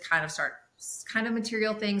guess it is kind of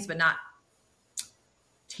material things, but not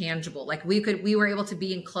tangible. Like we were able to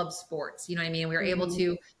be in club sports, you know what I mean? We were able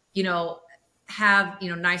to, you know, have, you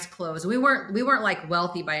know, nice clothes. We weren't like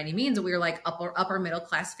wealthy by any means. We were like upper middle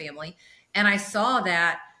class family. And I saw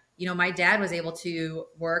that, you know, my dad was able to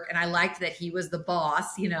work and I liked that he was the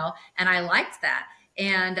boss, you know, and I liked that.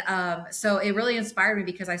 And so it really inspired me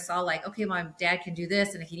because I saw like, okay, my dad can do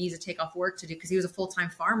this. And if he needs to take off work to do, because he was a full-time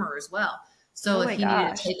farmer as well. So if he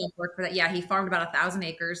needed to take off work for that, he farmed about 1,000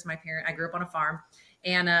 acres. I grew up on a farm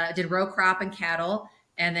and did row crop and cattle.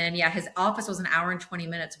 And then, his office was an hour and 20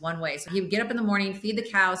 minutes one way. So he would get up in the morning, feed the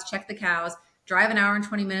cows, check the cows, drive an hour and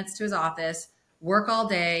 20 minutes to his office, work all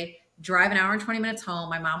day, drive an hour and 20 minutes home.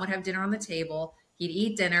 My mom would have dinner on the table. He'd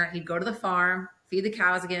eat dinner. He'd go to the farm, feed the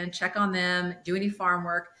cows again, check on them, do any farm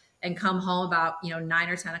work, and come home about, 9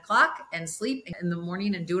 or 10 o'clock and sleep in the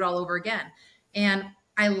morning and do it all over again. And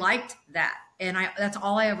I liked that. And that's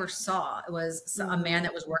all I ever saw was a man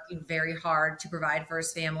that was working very hard to provide for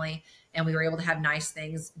his family. And we were able to have nice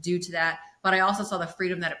things due to that. But I also saw the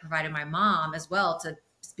freedom that it provided my mom as well to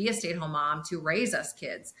be a stay-at-home mom, to raise us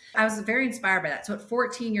kids. I was very inspired by that. So at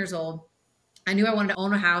 14 years old, I knew I wanted to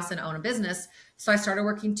own a house and own a business. So I started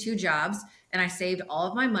working 2 jobs and I saved all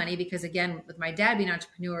of my money because, again, with my dad being an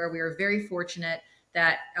entrepreneur, we were very fortunate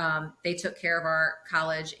that they took care of our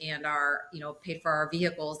college and paid for our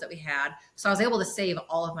vehicles that we had. So I was able to save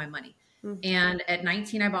all of my money. Mm-hmm. And at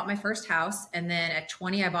 19, I bought my first house. And then at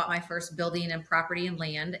 20, I bought my first building and property and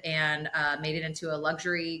land and made it into a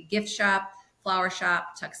luxury gift shop, flower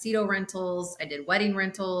shop, tuxedo rentals. I did wedding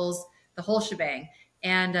rentals, the whole shebang.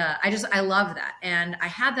 And I love that. And I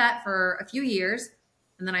had that for a few years.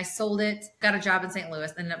 And then I sold it, got a job in St.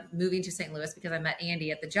 Louis, ended up moving to St. Louis because I met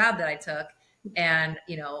Andy at the job that I took. And,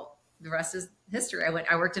 the rest is history.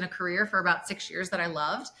 I worked in a career for about 6 years that I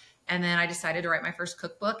loved. And then I decided to write my first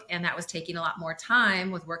cookbook. And that was taking a lot more time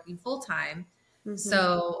with working full time. Mm-hmm.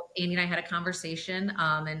 So Andy and I had a conversation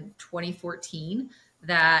in 2014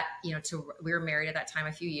 that, we were married at that time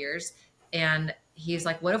a few years. And he's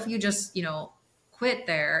like, what if you just, quit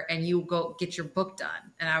there and you go get your book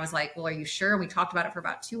done? And I was like, well, are you sure? And we talked about it for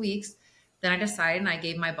about 2 weeks. Then I decided, and I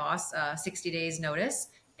gave my boss 60 days notice.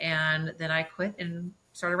 And then I quit and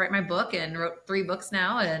started writing my book and wrote 3 books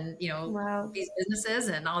now, and, wow. These businesses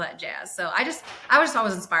and all that jazz. So I was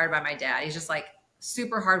always inspired by my dad. He's just like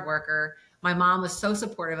super hard worker. My mom was so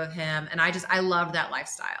supportive of him. And I loved that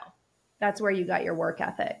lifestyle. That's where you got your work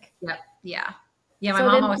ethic. Yep. Yeah. Yeah. My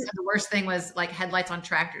mom always said the worst thing was like headlights on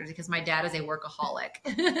tractors, because my dad is a workaholic.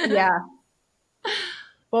 Yeah.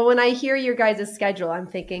 Well, when I hear your guys' schedule, I'm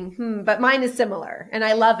thinking, but mine is similar, and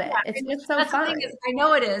I love it. Yeah, it's just so fun. The thing is, I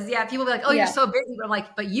know it is. Yeah. People be like, oh, you're so busy. But I'm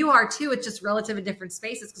like, but you are too. It's just relative in different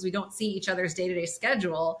spaces because we don't see each other's day-to-day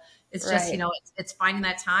schedule. It's just, it's finding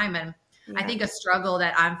that time. And I think a struggle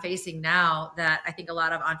that I'm facing now that I think a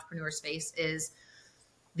lot of entrepreneurs face is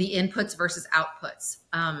the inputs versus outputs.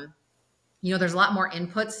 There's a lot more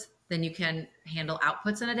inputs than you can handle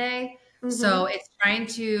outputs in a day. Mm-hmm. So it's trying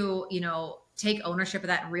to, take ownership of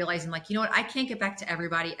that and realizing like, I can't get back to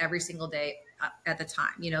everybody every single day at the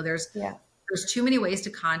time. There's too many ways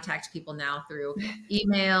to contact people now through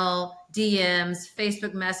email, DMs,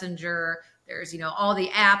 Facebook Messenger. There's, all the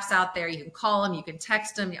apps out there. You can call them, you can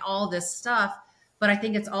text them, all this stuff. But I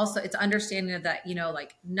think it's understanding that,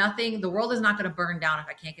 the world is not going to burn down if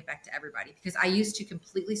I can't get back to everybody, because I used to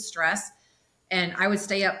completely stress and I would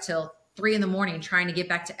stay up till 3 a.m. trying to get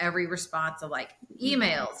back to every response of like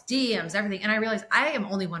emails, DMs, everything. And I realized I am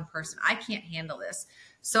only one person. I can't handle this.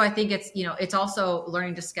 So I think it's also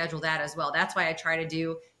learning to schedule that as well. That's why I try to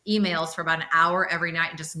do emails for about an hour every night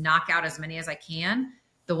and just knock out as many as I can.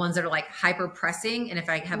 The ones that are like hyper pressing. And if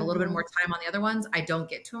I have a little bit more time on the other ones, I don't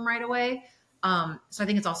get to them right away. So I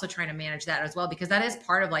think it's also trying to manage that as well, because that is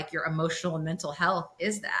part of like your emotional and mental health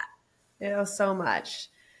is that. So much.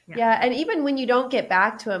 Yeah. And even when you don't get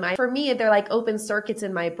back to them, for me, they're like open circuits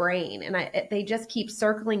in my brain, and they just keep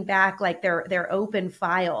circling back like they're open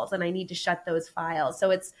files, and I need to shut those files.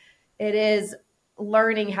 So it is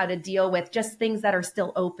learning how to deal with just things that are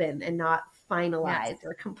still open and not finalized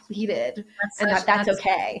or completed, that's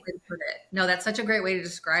okay. No, that's such a great way to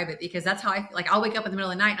describe it, because that's how I'll wake up in the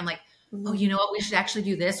middle of the night and I'm like, oh, you know what? We should actually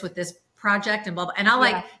do this with this project and blah, blah. And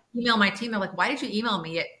I'll email my team. They're like, why did you email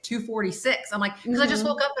me at 2:46? I'm like, because I just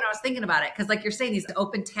woke up and I was thinking about it. Cause like you're saying, these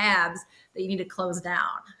open tabs that you need to close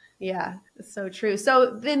down. Yeah, it's so true.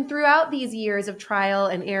 So then throughout these years of trial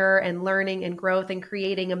and error and learning and growth and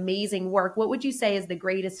creating amazing work, what would you say is the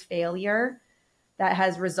greatest failure that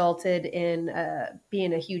has resulted in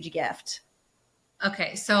being a huge gift?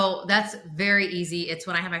 Okay, so that's very easy. It's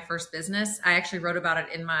when I had my first business. I actually wrote about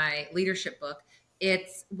it in my leadership book.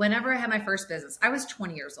 It's whenever I had my first business. I was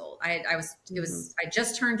 20 years old. I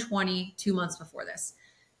just turned 20 2 months before this,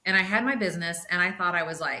 and I had my business, and I thought I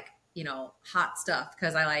was like, hot stuff,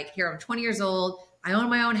 because I'm 20 years old. I own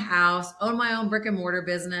my own house, own my own brick and mortar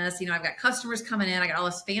business. I've got customers coming in. I got all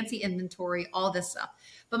this fancy inventory, all this stuff.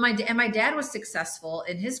 But my dad was successful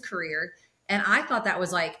in his career, and I thought that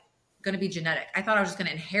was like going to be genetic. I thought I was just going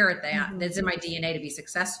to inherit that. That's in my DNA to be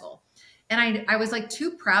successful. And I was like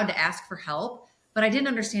too proud to ask for help, but I didn't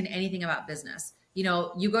understand anything about business. You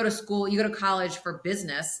go to school, you go to college for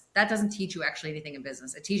business. That doesn't teach you actually anything in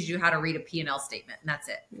business. It teaches you how to read a P&L statement, and that's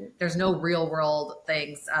it. There's no real world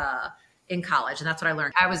things in college. And that's what I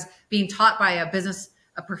learned. I was being taught by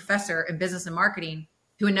a professor in business and marketing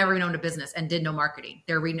who had never even owned a business and did no marketing.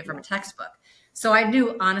 They were reading it from a textbook. So I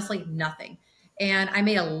knew honestly nothing. And I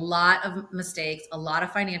made a lot of mistakes, a lot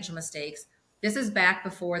of financial mistakes. This is back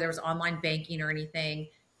before there was online banking or anything.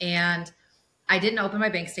 And I didn't open my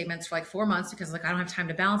bank statements for like 4 months because I don't have time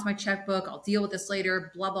to balance my checkbook. I'll deal with this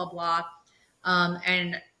later, blah, blah, blah.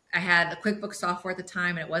 And I had the QuickBooks software at the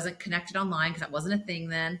time, and it wasn't connected online because that wasn't a thing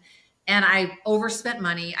then. And I overspent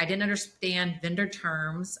money. I didn't understand vendor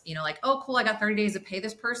terms, like, oh, cool, I got 30 days to pay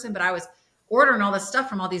this person. But I was ordering all this stuff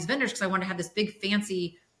from all these vendors because I wanted to have this big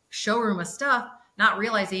fancy showroom of stuff, not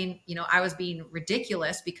realizing, I was being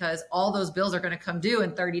ridiculous because all those bills are going to come due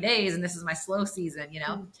in 30 days. And this is my slow season,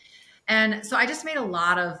 And so I just made a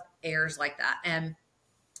lot of errors like that. And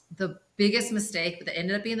the biggest mistake, but that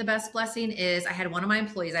ended up being the best blessing, is I had one of my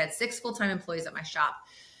employees, I had 6 full-time employees at my shop.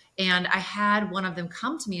 And I had one of them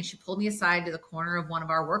come to me and she pulled me aside to the corner of one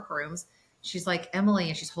of our workrooms. She's like, Emily,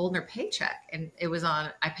 and she's holding her paycheck. And it was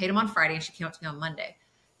I paid him on Friday and she came up to me on Monday.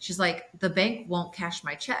 She's like, the bank won't cash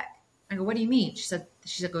my check. I go, what do you mean? She said,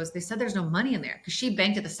 they said there's no money in there, because she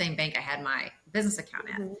banked at the same bank I had my business account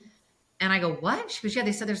at. And I go, what? She goes, yeah,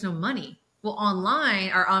 they said there's no money. Well,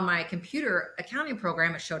 online or on my computer accounting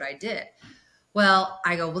program, it showed I did. Well,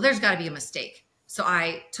 I go, well, there's got to be a mistake. So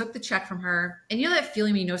I took the check from her, and you know that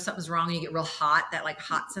feeling when you know something's wrong and you get real hot, that like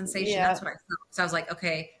hot sensation. Yeah. That's what I felt. So I was like,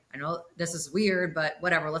 okay, I know this is weird, but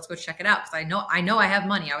whatever, let's go check it out. Cause I know I have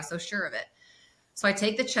money. I was so sure of it. So I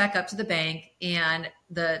take the check up to the bank, and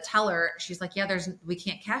the teller, she's like, yeah, we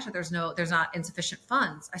can't cash it. There's not insufficient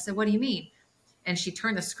funds. I said, what do you mean? And she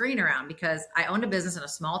turned the screen around, because I owned a business in a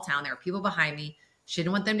small town. There were people behind me. She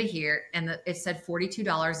didn't want them to hear. And it said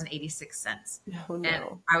 $42.86. Oh, no. And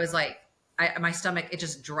I was like, my stomach, it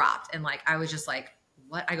just dropped. And like, I was just like,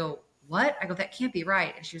 what? I go, what? I go, that can't be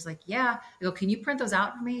right. And she was like, yeah. I go, can you print those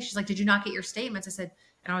out for me? She's like, did you not get your statements? I said,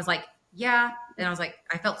 and I was like, yeah. And I was like,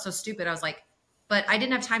 I felt so stupid. I was like, but I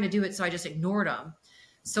didn't have time to do it. So I just ignored them.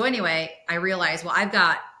 So anyway, I realized, well, I've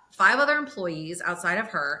got 5 other employees outside of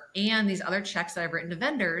her and these other checks that I've written to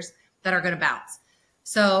vendors that are going to bounce.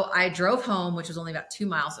 So I drove home, which was only about 2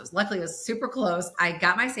 miles. So luckily it was super close. I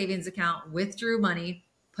got my savings account, withdrew money,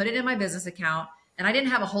 put it in my business account. And I didn't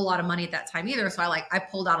have a whole lot of money at that time either. So I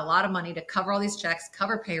pulled out a lot of money to cover all these checks,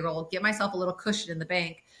 cover payroll, get myself a little cushion in the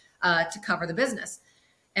bank to cover the business.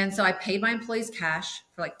 And so I paid my employees cash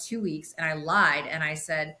for like 2 weeks, and I lied. And I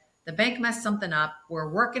said, the bank messed something up. We're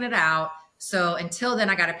working it out. So until then,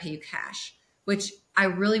 I got to pay you cash, which I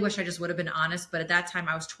really wish I just would have been honest. But at that time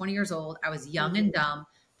I was 20 years old. I was young and dumb.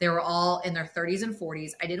 They were all in their 30s and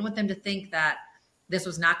 40s. I didn't want them to think that this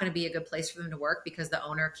was not going to be a good place for them to work because the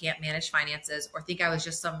owner can't manage finances, or think I was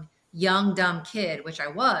just some young, dumb kid, which I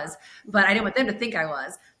was, but I didn't want them to think I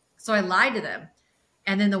was. So I lied to them.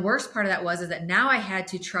 And then the worst part of that is that now I had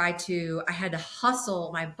to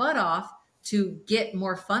hustle my butt off to get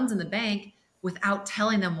more funds in the bank without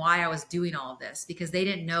telling them why I was doing all of this, because they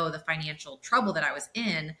didn't know the financial trouble that I was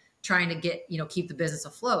in trying to keep the business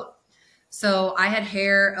afloat. So I had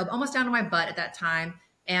hair almost down to my butt at that time,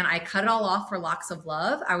 and I cut it all off for locks of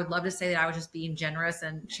love. I would love to say that I was just being generous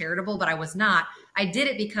and charitable, but I was not. I did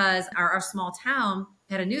it because our small town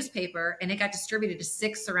had a newspaper, and it got distributed to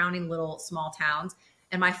 6 surrounding little small towns.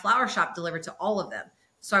 And my flower shop delivered to all of them.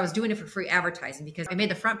 So I was doing it for free advertising, because I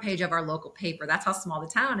made the front page of our local paper. That's how small the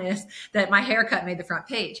town is, that my haircut made the front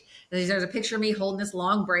page. There's a picture of me holding this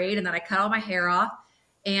long braid, and then I cut all my hair off,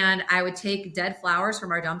 and I would take dead flowers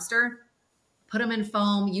from our dumpster, put them in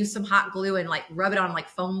foam, use some hot glue, and like rub it on like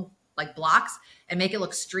foam, like blocks, and make it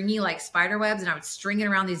look stringy like spider webs. And I would string it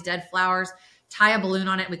around these dead flowers, tie a balloon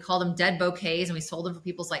on it. We called them dead bouquets, and we sold them for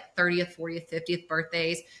people's like 30th, 40th, 50th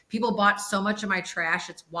birthdays. People bought so much of my trash.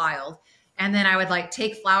 It's wild. And then I would like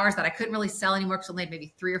take flowers that I couldn't really sell anymore because only had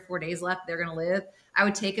maybe 3 or 4 days left they're going to live. I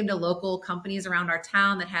would take them to local companies around our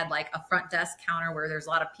town that had like a front desk counter where there's a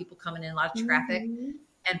lot of people coming in, a lot of traffic,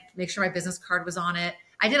 and make sure my business card was on it.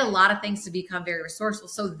 I did a lot of things to become very resourceful.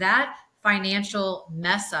 So that financial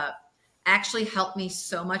mess up actually helped me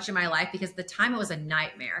so much in my life, because at the time it was a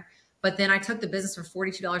nightmare. But then I took the business from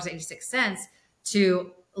 $42.86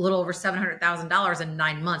 to a little over $700,000 in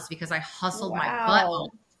 9 months, because I hustled my butt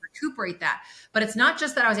off to recuperate that. But it's not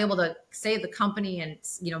just that I was able to save the company and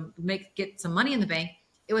get some money in the bank.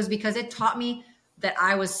 It was because it taught me that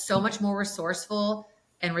I was so much more resourceful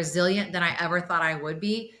and resilient than I ever thought I would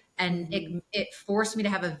be. And it forced me to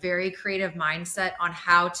have a very creative mindset on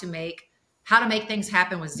how to make things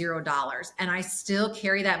happen with $0. And I still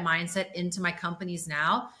carry that mindset into my companies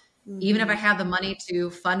now. Even if I have the money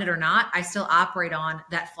to fund it or not, I still operate on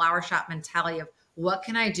that flower shop mentality of what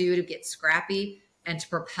can I do to get scrappy and to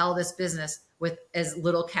propel this business with as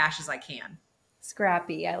little cash as I can.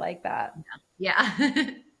 Scrappy. I like that.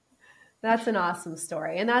 Yeah. That's an awesome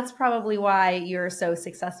story. And that's probably why you're so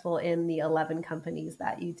successful in the 11 companies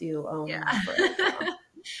that you do own. Yeah.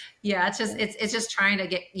 Yeah. It's just trying to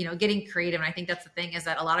getting creative. And I think that's the thing, is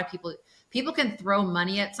that a lot of people can throw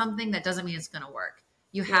money at something. That doesn't mean it's going to work.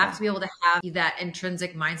 You have to be able to have that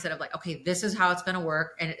intrinsic mindset of like, okay, this is how it's going to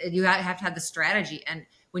work. And you have to have the strategy. And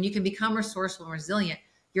when you can become resourceful and resilient,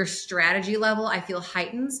 your strategy level, I feel,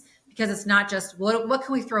 heightens, because it's not just what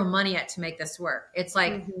can we throw money at to make this work? It's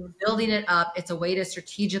like building it up. It's a way to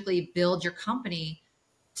strategically build your company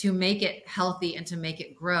to make it healthy and to make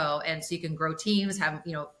it grow. And so you can grow teams,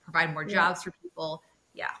 provide more jobs for people.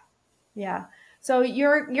 Yeah. Yeah. So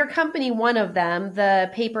your company, one of them, the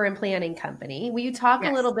paper and planning company, will you talk a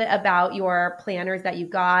Yes. little bit about your planners that you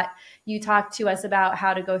got? You talked to us about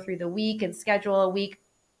how to go through the week and schedule a week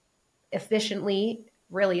efficiently,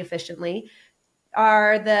 really efficiently.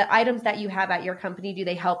 Are the items that you have at your company, do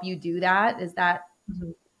they help you do that? Is that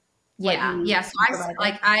Mhm. what Yeah. you Yeah. So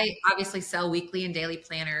provide? I obviously sell weekly and daily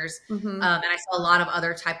planners. Mm-hmm. And I sell a lot of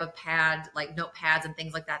other type of like notepads and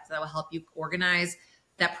things like that will help you organize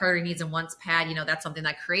that priority needs and wants pad. That's something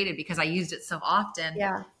I created because I used it so often.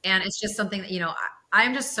 Yeah. And it's just something that,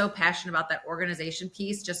 I'm just so passionate about that organization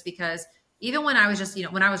piece, just because even when I was just,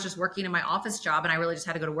 when I was just working in my office job and I really just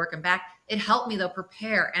had to go to work and back, it helped me though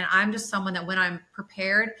prepare. And I'm just someone that when I'm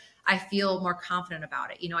prepared, I feel more confident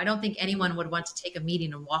about it. I don't think anyone would want to take a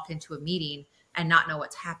meeting and walk into a meeting and not know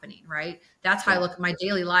what's happening, right? That's how I look at my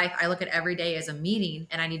daily life. I look at every day as a meeting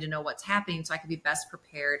and I need to know what's happening so I can be best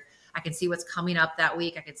prepared. I can see what's coming up that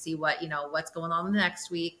week. I can see what's going on the next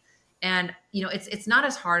week. And, it's not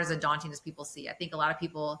as hard as daunting as people see. I think a lot of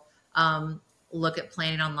people look at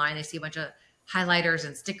planning online. They see a bunch of highlighters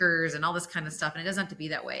and stickers and all this kind of stuff. And it doesn't have to be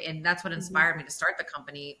that way. And that's what inspired me to start the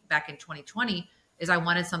company back in 2020 is I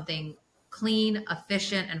wanted something clean,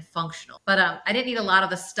 efficient, and functional. But I didn't need a lot of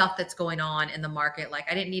the stuff that's going on in the market. Like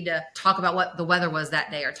I didn't need to talk about what the weather was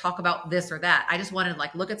that day or talk about this or that. I just wanted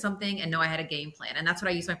to look at something and know I had a game plan. And that's what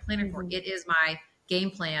I use my planner for. It is my game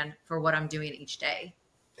plan for what I'm doing each day.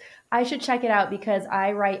 I should check it out because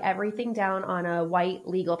I write everything down on a white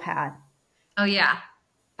legal pad. Oh yeah.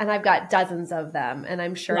 And I've got dozens of them, and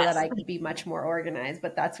I'm sure Yes. that I could be much more organized,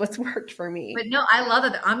 but that's what's worked for me. But no, I love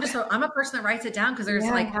it. I'm a person that writes it down because there's to.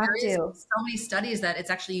 so many studies that it's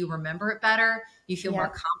actually you remember it better. You feel more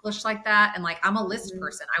accomplished like that. And I'm a list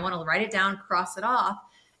person. I want to write it down, cross it off.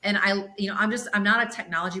 And I'm not a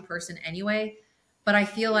technology person anyway, but I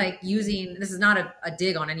feel like this is not a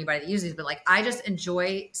dig on anybody that uses it, but I just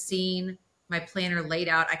enjoy seeing my planner laid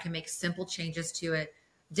out. I can make simple changes to it.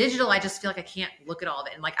 Digital, I just feel like I can't look at all of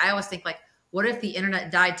it. And I always think what if the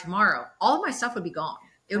internet died tomorrow? All of my stuff would be gone.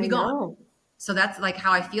 It would be gone. So that's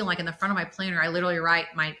how I feel. In the front of my planner, I literally write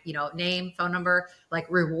my, name, phone number,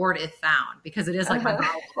 reward if found, because it is my Bible.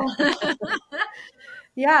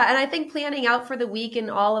 Yeah. And I think planning out for the week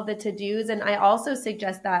and all of the to-dos. And I also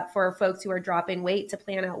suggest that for folks who are dropping weight to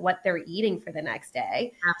plan out what they're eating for the next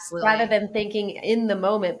day. Absolutely. Rather than thinking in the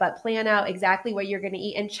moment, but plan out exactly what you're going to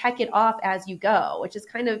eat and check it off as you go, which is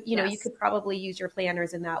kind of, you could probably use your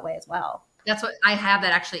planners in that way as well. That's what I have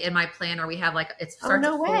that actually in my planner. We have it starts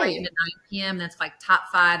at 4 a.m. to 9 p.m. That's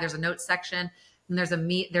top 5. There's a note section and there's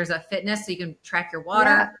a fitness. So you can track your water.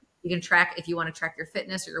 Yeah. You can track if you want to track your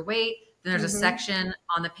fitness or your weight. Then there's a section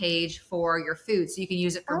on the page for your food. So you can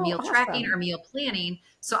use it for meal tracking or meal planning.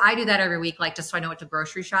 So I do that every week, just so I know what to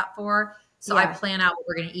grocery shop for. So I plan out what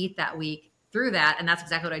we're going to eat that week through that. And that's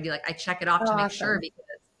exactly what I do. I check it off to make sure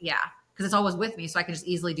because it's always with me. So I can just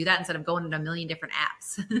easily do that instead of going into a million different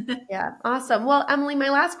apps. Yeah. Awesome. Well, Emily, my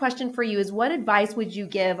last question for you is what advice would you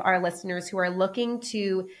give our listeners who are looking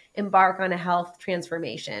to embark on a health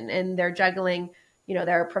transformation and they're juggling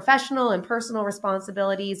their professional and personal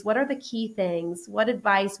responsibilities? What are the key things? What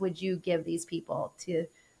advice would you give these people to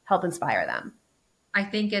help inspire them? I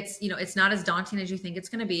think it's not as daunting as you think it's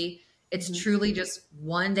going to be. It's truly just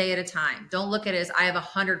one day at a time. Don't look at it as I have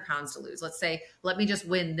 100 pounds to lose. Let's say, let me just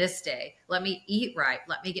win this day. Let me eat right.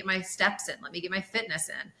 Let me get my steps in. Let me get my fitness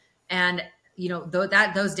in. And,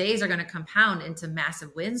 those days are going to compound into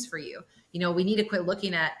massive wins for you. We need to quit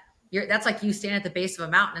looking at that's like you standing at the base of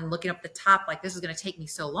a mountain and looking up the top, this is going to take me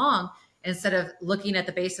so long, instead of looking at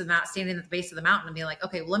the base of the mountain, standing at the base of the mountain and being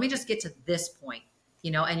okay, well, let me just get to this point,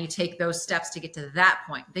 and you take those steps to get to that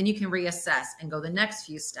point. Then you can reassess and go the next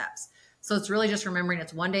few steps. So it's really just remembering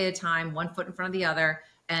it's one day at a time, one foot in front of the other,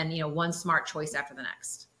 and, one smart choice after the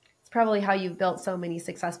next. It's probably how you've built so many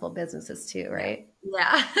successful businesses too, right?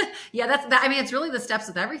 Yeah. Yeah. It's really the steps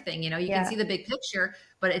with everything, you can see the big picture,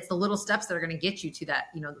 but it's the little steps that are going to get you to that,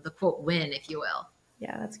 the quote win, if you will.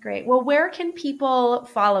 Yeah, that's great. Well, where can people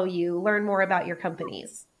follow you, learn more about your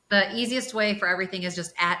companies? The easiest way for everything is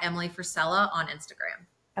just at Emily Frisella on Instagram.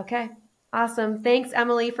 Okay. Awesome. Thanks,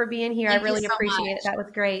 Emily, for being here. I really appreciate it. That was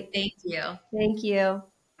great. Thank you. Thank you.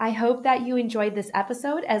 I hope that you enjoyed this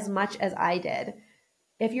episode as much as I did.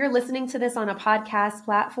 If you're listening to this on a podcast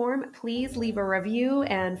platform, please leave a review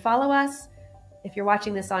and follow us. If you're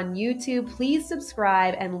watching this on YouTube, please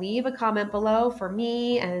subscribe and leave a comment below for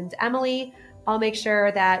me and Emily. I'll make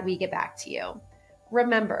sure that we get back to you.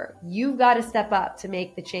 Remember, you've got to step up to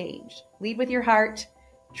make the change. Lead with your heart,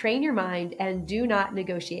 train your mind, and do not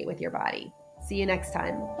negotiate with your body. See you next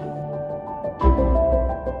time.